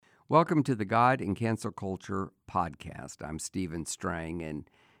Welcome to the God and Cancel Culture podcast. I'm Stephen Strang, and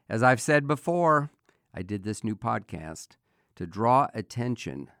as I've said before, I did this new podcast to draw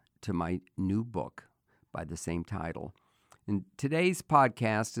attention to my new book by the same title. And today's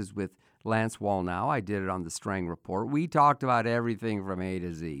podcast is with Lance Wallnau. I did it on the Strang Report. We talked about everything from A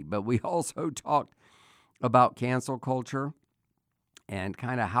to Z, but we also talked about cancel culture and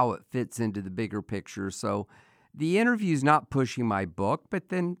kind of how it fits into the bigger picture. So the interview's not pushing my book, but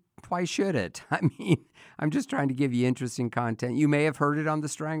then why should it? I mean, I'm just trying to give you interesting content. You may have heard it on the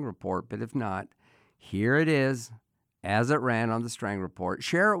Strang Report, but if not, here it is as it ran on the Strang Report.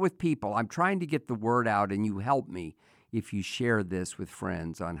 Share it with people. I'm trying to get the word out, and you help me if you share this with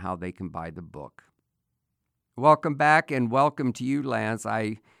friends on how they can buy the book. Welcome back, and welcome to you, Lance.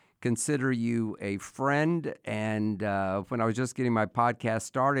 I consider you a friend, and when I was just getting my podcast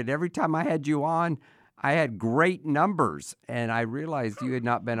started, every time I had you on, I had great numbers, and I realized you had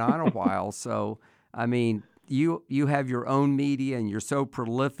not been on a while. So, I mean, you have your own media, and you're so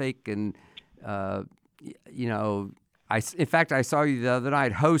prolific. And in fact, I saw you the other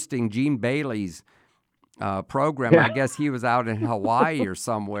night hosting Gene Bailey's program. Yeah. I guess he was out in Hawaii or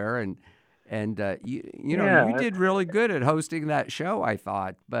somewhere, and you did really good at hosting that show, I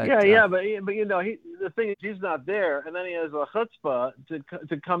thought. But but the thing is, he's not there, and then he has a chutzpah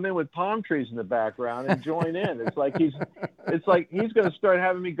to come in with palm trees in the background and join in. It's like he's going to start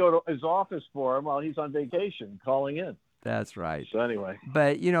having me go to his office for him while he's on vacation, calling in. That's right. So anyway,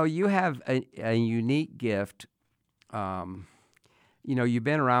 but you have a unique gift. You've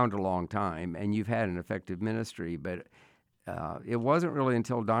been around a long time, and you've had an effective ministry, but it wasn't really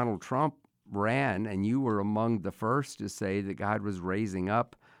until Donald Trump ran, and you were among the first to say that God was raising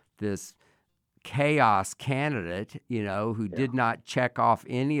up this chaos candidate, who did not check off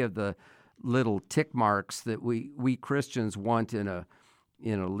any of the little tick marks that we Christians want in a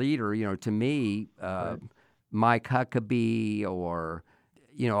leader. To me, right. Mike Huckabee or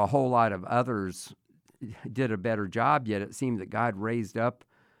a whole lot of others did a better job. Yet it seemed that God raised up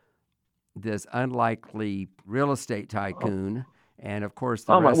this unlikely real estate tycoon. And of course,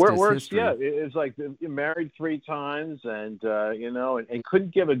 the rest is history. Yeah, it's like married 3 times, and and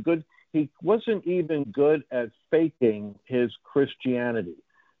couldn't give a good. He wasn't even good at faking his Christianity.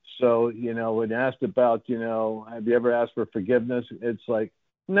 So when asked about have you ever asked for forgiveness, it's like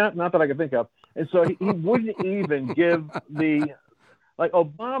not that I can think of. And so he wouldn't even give like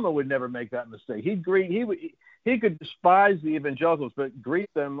Obama would never make that mistake. He could despise the evangelicals, but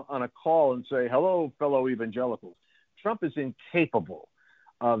greet them on a call and say, "Hello, fellow evangelicals." Trump is incapable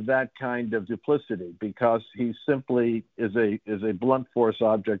of that kind of duplicity because he simply is a blunt force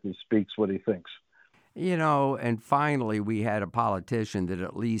object and speaks what he thinks. And finally we had a politician that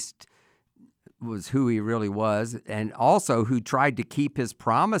at least was who he really was, and also who tried to keep his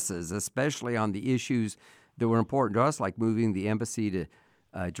promises, especially on the issues that were important to us, like moving the embassy to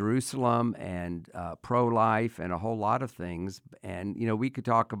Jerusalem and pro-life and a whole lot of things. And, we could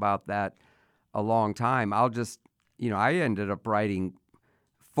talk about that a long time. I'll just, I ended up writing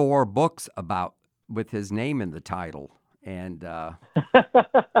 4 books with his name in the title. And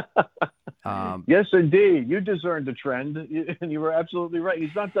yes, indeed. You discerned the trend, and you were absolutely right.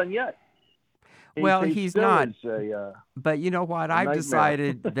 He's not done yet. He's not. But you know what? I've nightmare.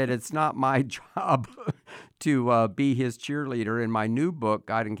 decided that it's not my job to be his cheerleader. In my new book,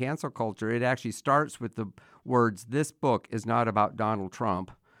 God and Cancel Culture, it actually starts with the words, "This book is not about Donald Trump,"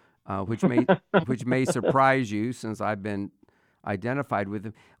 which may surprise you since I've been identified with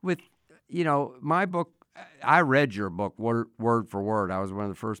him. My book, I read your book word for word. I was one of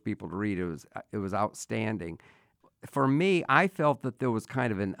the first people to read it. It was outstanding. For me, I felt that there was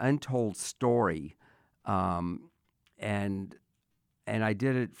kind of an untold story, and I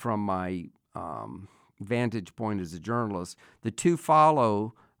did it from my vantage point as a journalist. The 2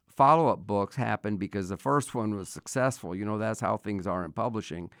 follow-up books happened because the first one was successful. That's how things are in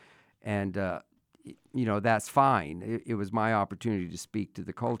publishing, and that's fine. It was my opportunity to speak to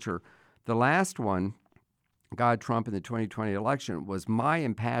the culture. The last one, God, Trump, in the 2020 election, was my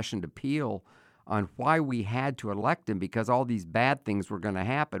impassioned appeal on why we had to elect him, because all these bad things were going to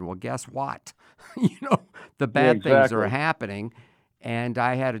happen. Well, guess what? The bad things are happening. And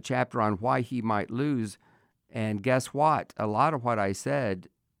I had a chapter on why he might lose. And guess what? A lot of what I said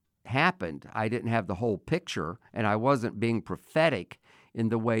happened. I didn't have the whole picture, and I wasn't being prophetic in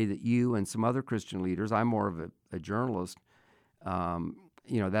the way that you and some other Christian leaders. I'm more of a journalist.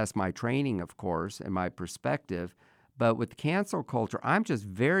 That's my training, of course, and my perspective. But with cancel culture, I'm just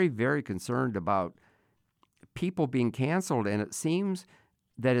very, very concerned about people being canceled, and it seems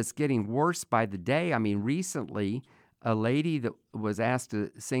that it's getting worse by the day. I mean, recently, a lady that was asked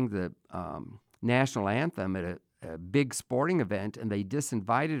to sing the national anthem at a big sporting event, and they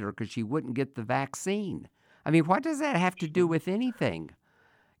disinvited her because she wouldn't get the vaccine. I mean, what does that have to do with anything?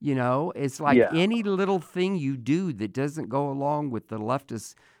 It's like Yeah. any little thing you do that doesn't go along with the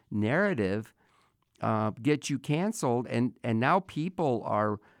leftist narrative gets you canceled, and now people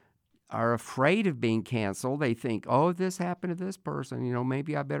are afraid of being canceled. They think, oh, this happened to this person,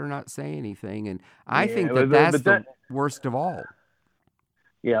 maybe I better not say anything. And I think Yeah, that's the worst of all.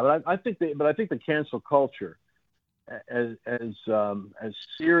 Yeah, but I think the cancel culture, as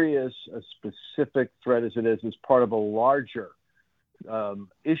serious a specific threat as it is part of a larger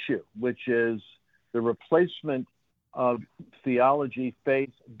issue, which is the replacement of theology,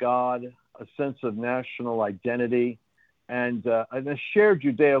 faith, God, a sense of national identity, and a shared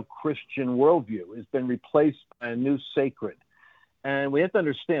Judeo-Christian worldview has been replaced by a new sacred. And we have to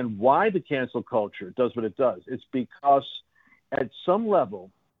understand why the cancel culture does what it does. It's because at some level,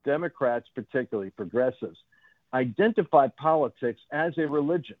 Democrats, particularly progressives, identify politics as a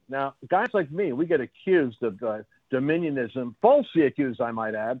religion. Now, guys like me, we get accused of dominionism, falsely accused, I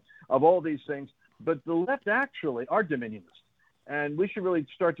might add, of all these things. But the left actually are dominionists. And we should really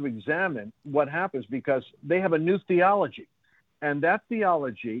start to examine what happens, because they have a new theology. And that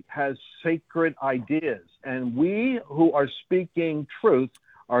theology has sacred ideas. And we who are speaking truth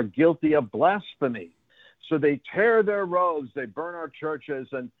are guilty of blasphemy. So they tear their robes, they burn our churches,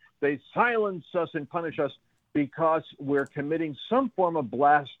 and they silence us and punish us because we're committing some form of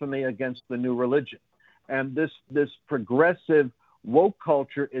blasphemy against the new religion. And this progressive woke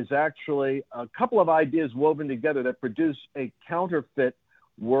culture is actually a couple of ideas woven together that produce a counterfeit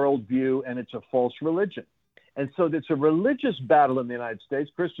worldview, and it's a false religion. And so it's a religious battle in the United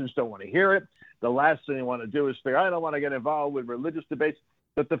States. Christians don't want to hear it. The last thing they want to do is say, I don't want to get involved with religious debates.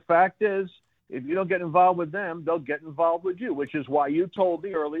 But the fact is, if you don't get involved with them, they'll get involved with you, which is why you told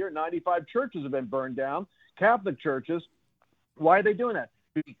me earlier 95 churches have been burned down, Catholic churches. Why are they doing that?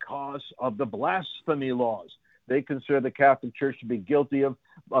 Because of the blasphemy laws. They consider the Catholic Church to be guilty of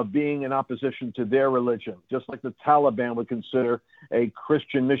being in opposition to their religion, just like the Taliban would consider a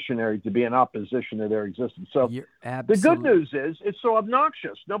Christian missionary to be in opposition to their existence. So the good news is it's so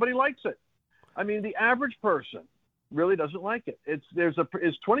obnoxious. Nobody likes it. I mean, the average person really doesn't like it. It's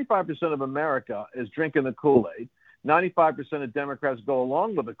 25% of America is drinking the Kool-Aid. 95% of Democrats go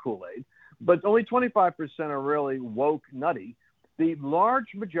along with the Kool-Aid, but only 25% are really woke nutty. The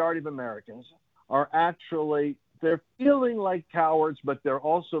large majority of Americans are actually, they're feeling like cowards, but they're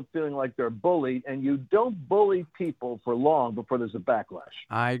also feeling like they're bullied, and you don't bully people for long before there's a backlash.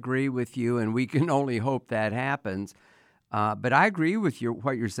 I agree with you, and we can only hope that happens. But I agree with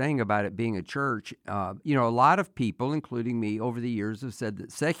what you're saying about it being a church. A lot of people, including me, over the years have said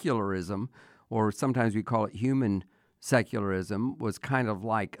that secularism, or sometimes we call it human secularism, was kind of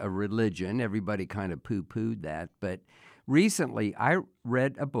like a religion. Everybody kind of poo-pooed that. But recently I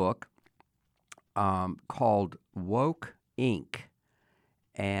read a book called Woke Inc.,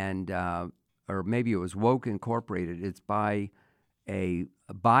 and or maybe it was Woke Incorporated. It's by a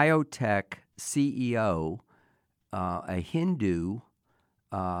biotech CEO, a Hindu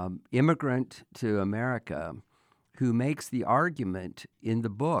immigrant to America, who makes the argument in the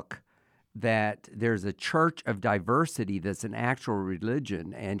book that there's a church of diversity that's an actual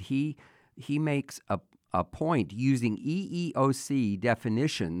religion, and he makes a point using EEOC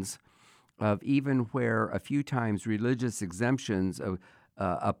definitions of even where a few times religious exemptions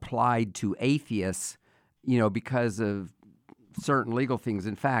applied to atheists, because of certain legal things.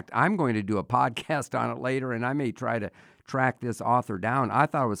 In fact, I'm going to do a podcast on it later, and I may try to track this author down. I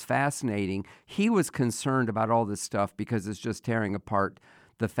thought it was fascinating. He was concerned about all this stuff because it's just tearing apart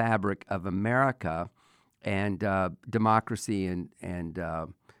the fabric of America and democracy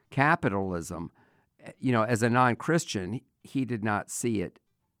and capitalism. As a non-Christian, he did not see it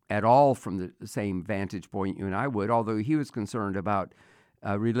at all from the same vantage point you and I would, although he was concerned about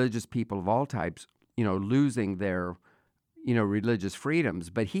religious people of all types, losing their, religious freedoms.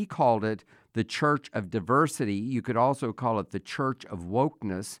 But he called it the church of diversity. You could also call it the church of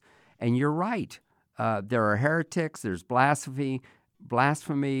wokeness. And you're right. There are heretics. There's blasphemy.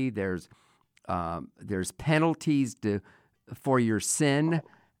 There's penalties for your sin.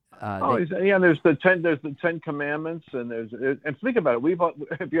 There's the Ten Commandments, and think about it.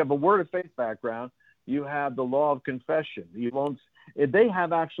 If you have a Word of Faith background, you have the law of confession. If they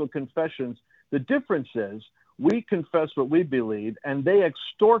have actual confessions. The difference is we confess what we believe, and they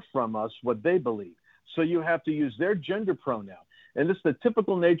extort from us what they believe. So you have to use their gender pronoun, and this is the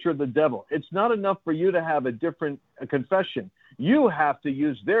typical nature of the devil. It's not enough for you to have a confession. You have to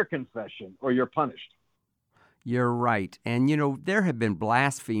use their confession, or you're punished. You're right. And, there have been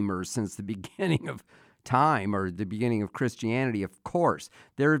blasphemers since the beginning of time, or the beginning of Christianity, of course.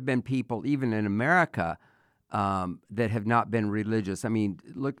 There have been people, even in America, that have not been religious. I mean,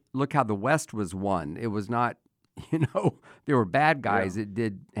 look how the West was won. It was not, there were bad guys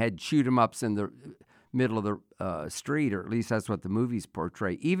that had shoot 'em ups in the middle of the street, or at least that's what the movies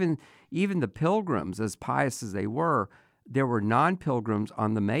portray. Even the Pilgrims, as pious as they were, there were non-pilgrims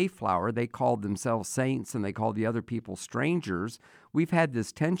on the Mayflower. They called themselves saints, and they called the other people strangers. We've had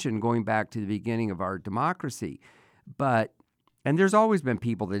this tension going back to the beginning of our democracy. And there's always been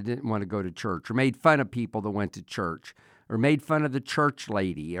people that didn't want to go to church, or made fun of people that went to church, or made fun of the church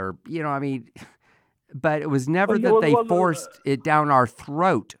lady, or, but it was never that they forced it down our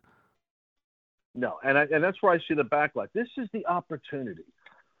throat. No, and that's where I see the backlash. This is the opportunity.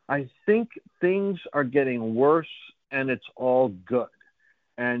 I think things are getting worse, and it's all good.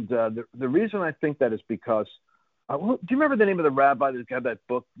 And the reason I think that is because, do you remember the name of the rabbi that had that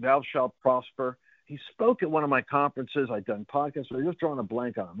book, Thou Shalt Prosper? He spoke at one of my conferences. I'd done podcasts, so I'm just drawing a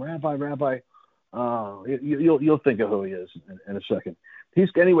blank on him. Rabbi. You'll think of who he is in a second. He's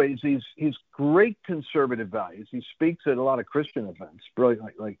great conservative values. He speaks at a lot of Christian events.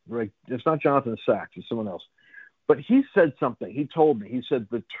 Brilliant, like it's not Jonathan Sachs, it's someone else. But he said something. He told me. He said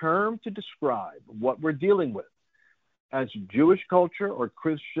the term to describe what we're dealing with as Jewish culture or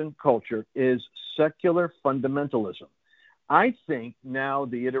Christian culture is secular fundamentalism. I think now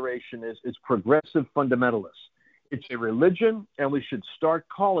the iteration is progressive fundamentalists. It's a religion, and we should start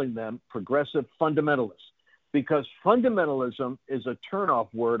calling them progressive fundamentalists, because fundamentalism is a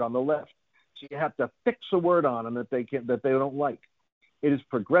turnoff word on the left. So you have to fix a word on them that they don't like. It is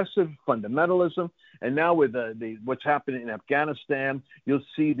progressive fundamentalism, and now with what's happening in Afghanistan, you'll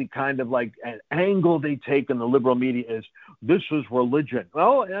see the kind of like an angle they take in the liberal media is this is religion.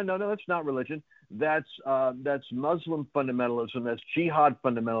 Oh, no, that's not religion. That's Muslim fundamentalism. That's jihad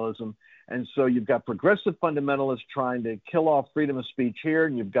fundamentalism. And so you've got progressive fundamentalists trying to kill off freedom of speech here,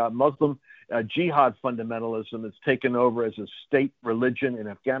 and you've got Muslim jihad fundamentalism that's taken over as a state religion in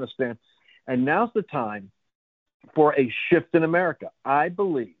Afghanistan. And now's the time for a shift in America. I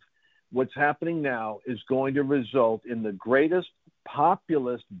believe what's happening now is going to result in the greatest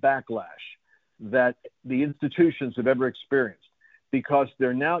populist backlash that the institutions have ever experienced, because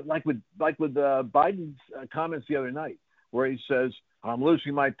they're now like with Biden's comments the other night, where he says, "I'm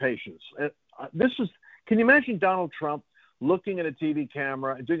losing my patience." Can you imagine Donald Trump looking at a TV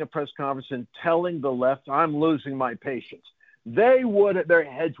camera and doing a press conference and telling the left, "I'm losing my patience"? Their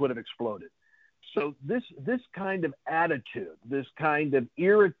heads would have exploded. So this kind of attitude, this kind of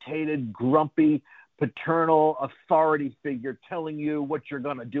irritated, grumpy, paternal authority figure telling you what you're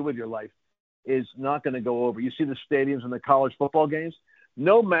going to do with your life is not going to go over. You see the stadiums and the college football games,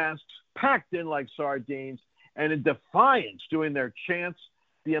 no masks, packed in like sardines, and in defiance doing their chants.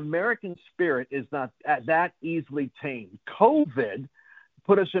 The American spirit is not that easily tamed. COVID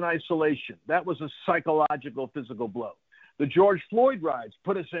put us in isolation. That was a psychological, physical blow. The George Floyd riots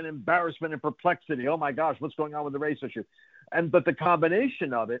put us in embarrassment and perplexity. Oh my gosh, what's going on with the race issue? But the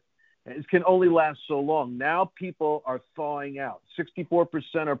combination of it can only last so long. Now people are thawing out.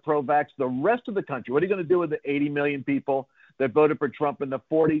 64% are pro-vax. The rest of the country, what are you going to do with the 80 million people that voted for Trump and the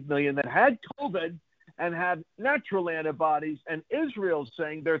 40 million that had COVID and had natural antibodies? And Israel's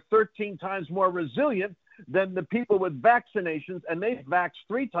saying they're 13 times more resilient than the people with vaccinations, and they've vaxxed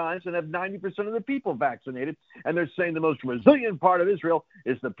 3 times and have 90% of the people vaccinated. And they're saying the most resilient part of Israel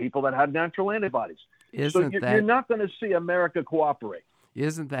is the people that have natural antibodies. So you're not going to see America cooperate.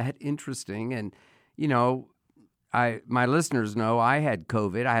 Isn't that interesting? And, my listeners know I had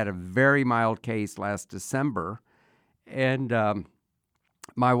COVID. I had a very mild case last December. And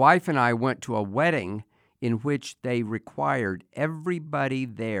my wife and I went to a wedding in which they required everybody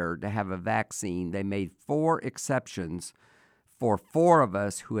there to have a vaccine. They made 4 exceptions for 4 of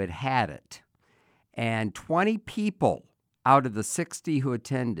us who had it. And 20 people out of the 60 who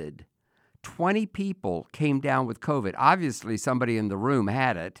attended, 20 people came down with COVID. Obviously, somebody in the room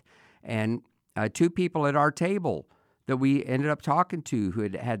had it. And 2 people at our table that we ended up talking to who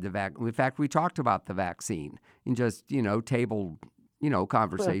had the vaccine. In fact, we talked about the vaccine in just, table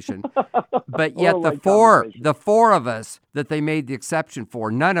conversation. But yet the 4 of us that they made the exception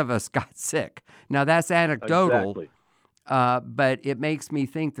for, none of us got sick. Now that's anecdotal, exactly. But it makes me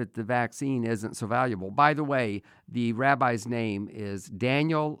think that the vaccine isn't so valuable. By the way, the rabbi's name is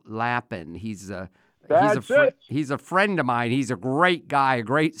Daniel Lapin. He's a friend of mine. He's a great guy, a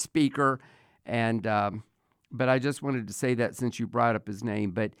great speaker, and but I just wanted to say that since you brought up his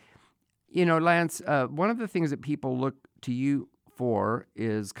name. But Lance, one of the things that people look to you for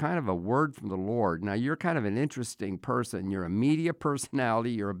is kind of a word from the Lord. Now, you're kind of an interesting person. You're a media personality.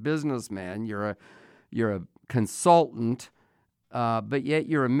 You're a businessman. You're a consultant, but yet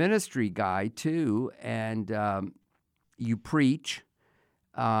you're a ministry guy too, and you preach.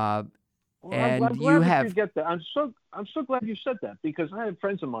 Well, And I'm glad that you get that. I'm so glad you said that, because I have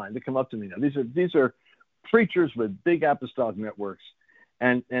friends of mine that come up to me now. These are preachers with big apostolic networks,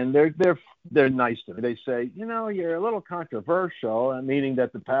 and they're nice to me. They say, you're a little controversial, meaning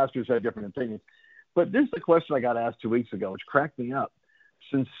that the pastors have different opinions. But this is the question I got asked 2 weeks ago, which cracked me up.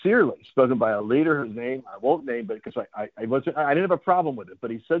 Sincerely spoken by a leader whose name I won't name, but because I didn't have a problem with it,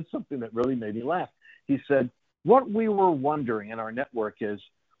 but he said something that really made me laugh. He said, "What we were wondering in our network is,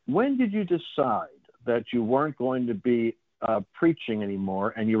 when did you decide that you weren't going to be preaching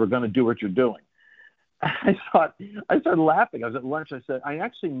anymore and you were going to do what you're doing?" I started laughing. I was at lunch. I said, "I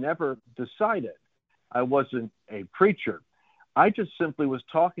actually never decided I wasn't a preacher. I just simply was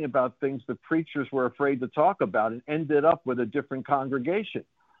talking about things the preachers were afraid to talk about and ended up with a different congregation.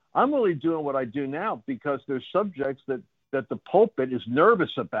 I'm really doing what I do now because there's subjects that the pulpit is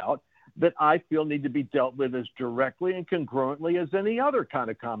nervous about that I feel need to be dealt with as directly and congruently as any other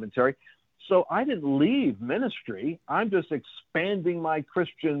kind of commentary. So I didn't leave ministry. I'm just expanding my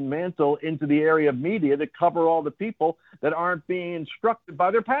Christian mantle into the area of media to cover all the people that aren't being instructed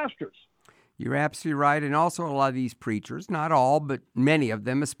by their pastors." You're absolutely right. And also a lot of these preachers, not all, but many of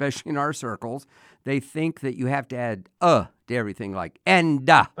them, especially in our circles, they think that you have to add to everything, like and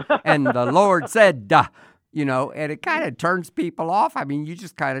the Lord said and it kind of turns people off. I mean, you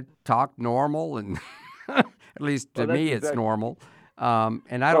just kind of talk normal, and at least to me it's normal.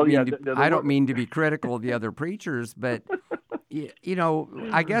 And I don't mean to be critical of the other preachers, but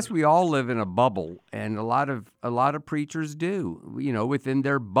I guess we all live in a bubble, and a lot of preachers do. Within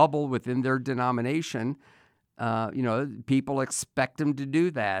their bubble, within their denomination, people expect them to do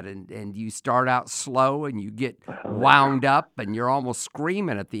that, and you start out slow, and you get wound up, and you're almost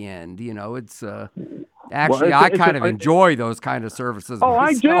screaming at the end. It's actually I kind of enjoy those kind of services. Oh,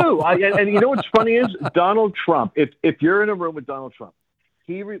 myself. I do. And what's funny is Donald Trump. If you're in a room with Donald Trump,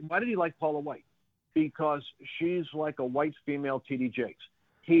 why did he like Paula White? Because she's like a white female T.D. Jakes.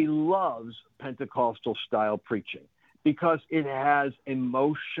 He loves Pentecostal style preaching because it has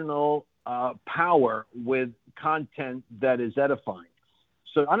emotional power with content that is edifying.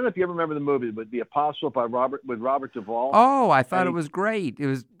 So I don't know if you ever remember the movie, but The Apostle with Robert Duvall. Oh, I thought it was great. It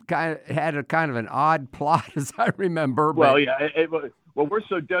was had a kind of an odd plot, as I remember. Well, yeah. Well, we're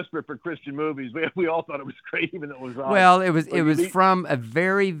so desperate for Christian movies. We all thought it was great, even though it was odd. Well, it was from a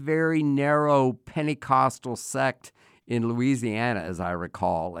very, very narrow Pentecostal sect in Louisiana, as I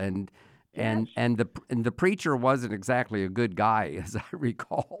recall, and the preacher wasn't exactly a good guy, as I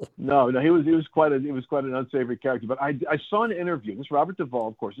recall. No, he was quite an unsavory character. But I saw an interview. This Robert Duvall,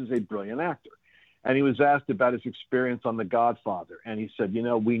 of course, is a brilliant actor, and he was asked about his experience on The Godfather, and he said,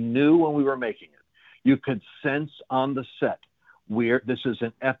 we knew when we were making it, you could sense on the set where this is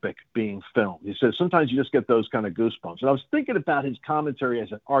an epic being filmed. He says, sometimes you just get those kind of goosebumps. And I was thinking about his commentary as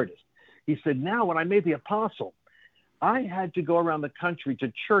an artist. He said, now when I made The Apostle, I had to go around the country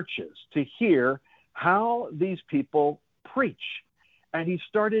to churches to hear how these people preach. And he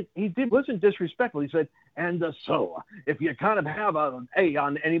wasn't disrespectful. He said, so if you kind of have an A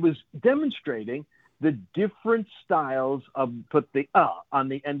on, and he was demonstrating the different styles of put the on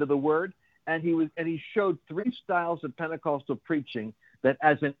the end of the word. And he showed 3 styles of Pentecostal preaching that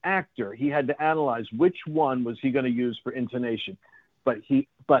as an actor, he had to analyze which one was he going to use for intonation. But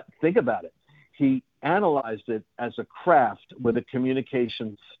think about it. He analyzed it as a craft with a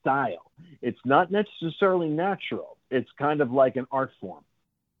communication style. It's not necessarily natural. It's kind of like an art form.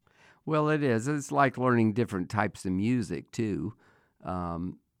 Well, it is. It's like learning different types of music, too.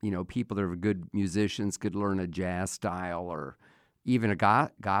 People that are good musicians could learn a jazz style or even a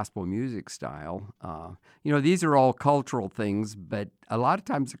gospel music style. These are all cultural things, but a lot of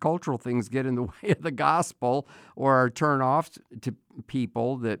times the cultural things get in the way of the gospel or are turn off to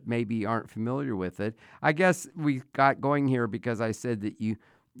people that maybe aren't familiar with it. I guess we got going here because I said that you're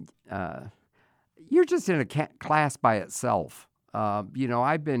just in a class by itself. I've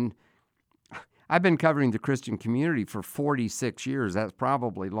been covering the Christian community for 46 years. That's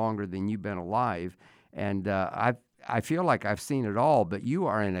probably longer than you've been alive. And I feel like I've seen it all, but you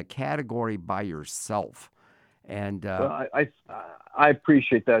are in a category by yourself. And well, I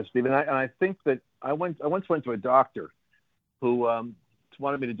appreciate that, Stephen. And I think that I once went to a doctor who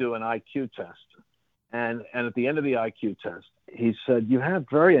wanted me to do an IQ test. And at the end of the IQ test, he said, "You have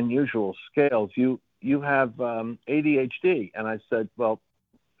very unusual scales. You have ADHD." And I said, "Well,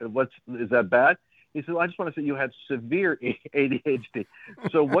 is that bad?" He said, well, I just want to say you had severe ADHD.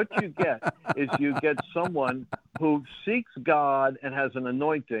 So what you get is you get someone who seeks God and has an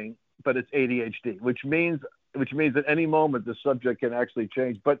anointing, but it's ADHD, which means at any moment the subject can actually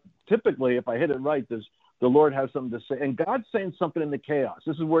change. But typically, if I hit it right, the Lord has something to say. And God's saying something in the chaos.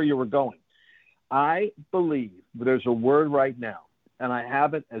 This is where you were going. I believe there's a word right now, and I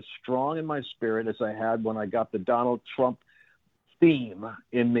have it as strong in my spirit as I had when I got the Donald Trump theme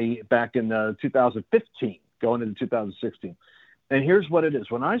back in 2015, going into 2016. And here's what it is.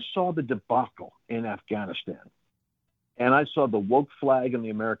 When I saw the debacle in Afghanistan, and I saw the woke flag and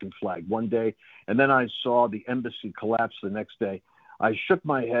the American flag one day, and then I saw the embassy collapse the next day, I shook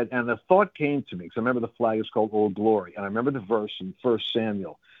my head, and the thought came to me, because I remember the flag is called Old Glory, and I remember the verse in 1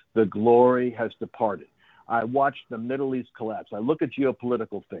 Samuel, the glory has departed. I watched the Middle East collapse. I look at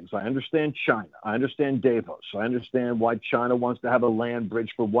geopolitical things. I understand China. I understand Davos. I understand why China wants to have a land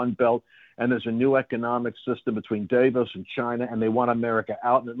bridge for one belt, and there's a new economic system between Davos and China, and they want America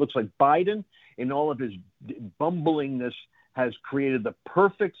out. And it looks like Biden, in all of his bumblingness, has created the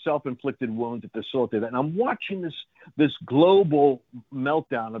perfect self-inflicted wound to facilitate that. And I'm watching this global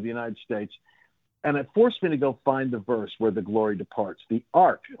meltdown of the United States, and it forced me to go find the verse where the glory departs. The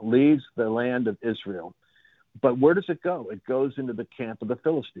ark leaves the land of Israel. But where does it go? It goes into the camp of the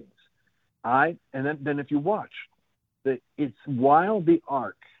Philistines. And then if you watch, it's while the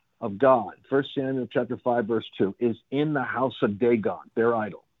ark of God, 1 Samuel chapter 5, verse 2, is in the house of Dagon, their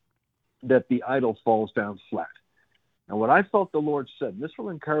idol, that the idol falls down flat. And what I felt the Lord said, and this will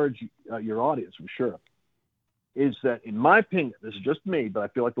encourage your audience, I'm sure, is that, in my opinion, this is just me, but I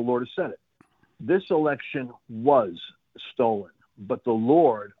feel like the Lord has said it, this election was stolen, but the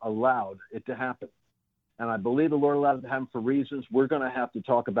Lord allowed it to happen. And I believe the Lord allowed it to happen for reasons we're going to have to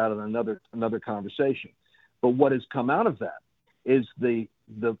talk about in another conversation. But what has come out of that is the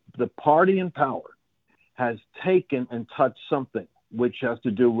party in power has taken and touched something which has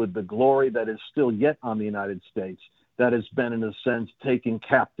to do with the glory that is still yet on the United States, that has been, in a sense, taken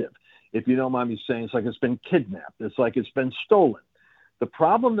captive. If you don't mind me saying, it's like it's been kidnapped. It's like it's been stolen. The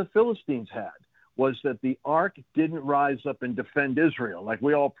problem the Philistines had was that the ark didn't rise up and defend Israel. Like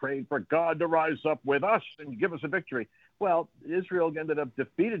we all prayed for God to rise up with us and give us a victory. Well, Israel ended up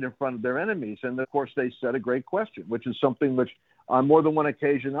defeated in front of their enemies. And of course, they said a great question, which is something which on more than one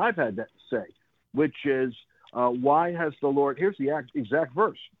occasion I've had to say, which is, why has the Lord, here's the exact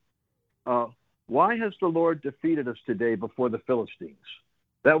verse. Why has the Lord defeated us today before the Philistines?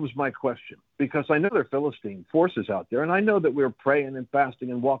 That was my question, because I know there are Philistine forces out there, and I know that we're praying and fasting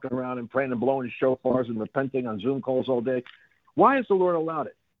and walking around and praying and blowing shofars and repenting on Zoom calls all day. Why has the Lord allowed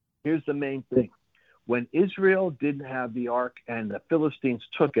it? Here's the main thing. When Israel didn't have the ark and the Philistines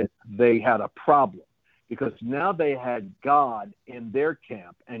took it, they had a problem, because now they had God in their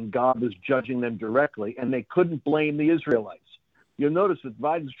camp, and God was judging them directly, and they couldn't blame the Israelites. You'll notice that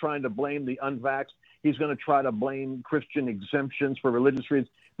Biden's trying to blame the unvaxxed. He's going to try to blame Christian exemptions for religious reasons.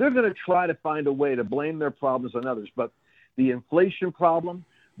 They're going to try to find a way to blame their problems on others. But the inflation problem,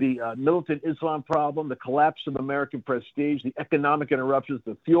 the militant Islam problem, the collapse of American prestige, the economic interruptions,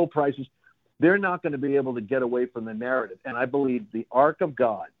 the fuel prices, they're not going to be able to get away from the narrative. And I believe the ark of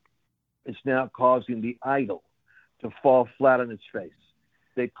God is now causing the idol to fall flat on its face.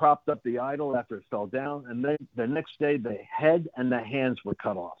 They propped up the idol after it fell down, and then the next day the head and the hands were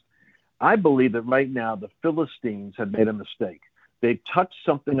cut off. I believe that right now the Philistines have made a mistake. They've touched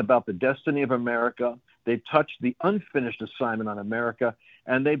something about the destiny of America. They've touched the unfinished assignment on America,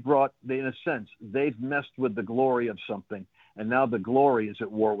 and in a sense, they've messed with the glory of something, and now the glory is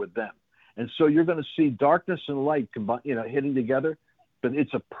at war with them. And so you're going to see darkness and light hitting together, but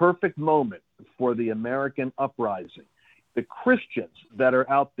it's a perfect moment for the American uprising. The Christians that are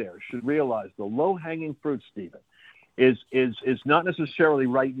out there should realize the low-hanging fruit, Stephen, is not necessarily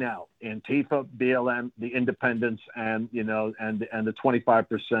right now Antifa, BLM, the independents, and the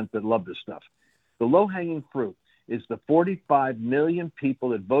 25% that love this stuff. The low-hanging fruit is the 45 million people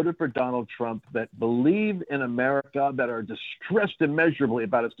that voted for Donald Trump, that believe in America, that are distressed immeasurably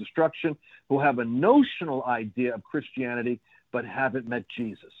about its destruction, who have a notional idea of Christianity but haven't met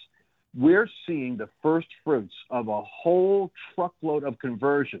Jesus. We're seeing the first fruits of a whole truckload of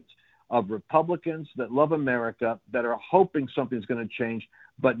conversions of Republicans that love America, that are hoping something's going to change,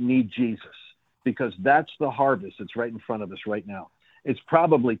 but need Jesus, because that's the harvest that's right in front of us right now. It's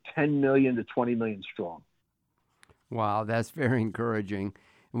probably 10 million to 20 million strong. Wow, that's very encouraging.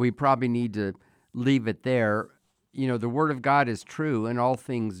 We probably need to leave it there. You know, the Word of God is true, and all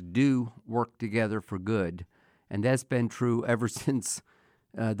things do work together for good. And that's been true ever since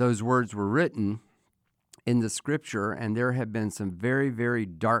those words were written in the Scripture, and there have been some very, very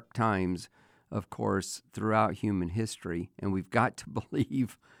dark times of course, throughout human history. And we've got to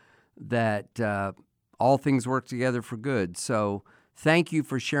believe that all things work together for good. So thank you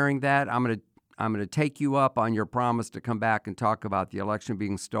for sharing that. I'm going to take you up on your promise to come back and talk about the election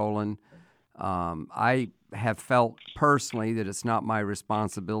being stolen. I have felt personally that it's not my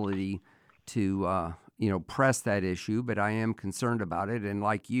responsibility to press that issue, but I am concerned about it. And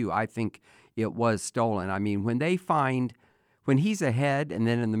like you, I think it was stolen. I mean, when he's ahead and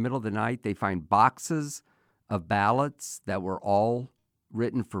then in the middle of the night, they find boxes of ballots that were all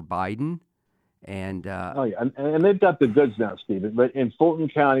written for Biden. And and they've got the goods now, Stephen. But in Fulton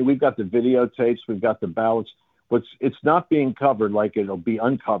County, we've got the videotapes, we've got the ballots. It's not being covered like it'll be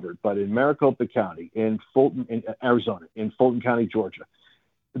uncovered. But in Maricopa County, in Fulton, in Arizona, in Fulton County, Georgia,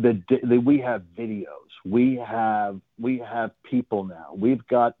 we have videos. We have people now. We've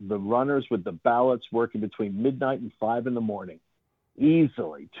got the runners with the ballots working between midnight and 5 a.m.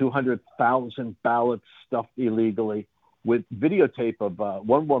 Easily 200,000 ballots stuffed illegally. With videotape of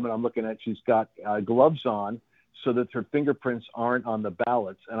one woman I'm looking at, she's got gloves on so that her fingerprints aren't on the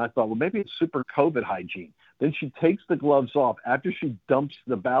ballots. And I thought, well, maybe it's super COVID hygiene. Then she takes the gloves off after she dumps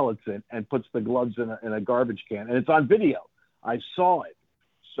the ballots in and puts the gloves in a garbage can. And it's on video. I saw it.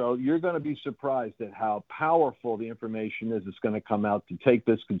 So you're going to be surprised at how powerful the information is that's going to come out to take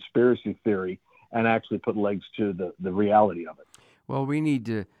this conspiracy theory and actually put legs to the reality of it. Well, we need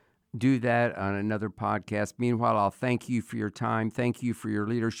to do that on another podcast. Meanwhile, I'll thank you for your time. Thank you for your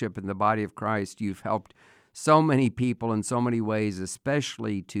leadership in the body of Christ. You've helped so many people in so many ways,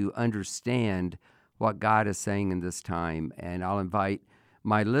 especially to understand what God is saying in this time. And I'll invite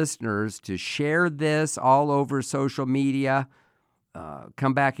my listeners to share this all over social media.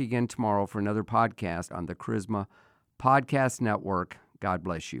 Come back again tomorrow for another podcast on the Charisma Podcast Network. God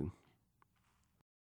bless you.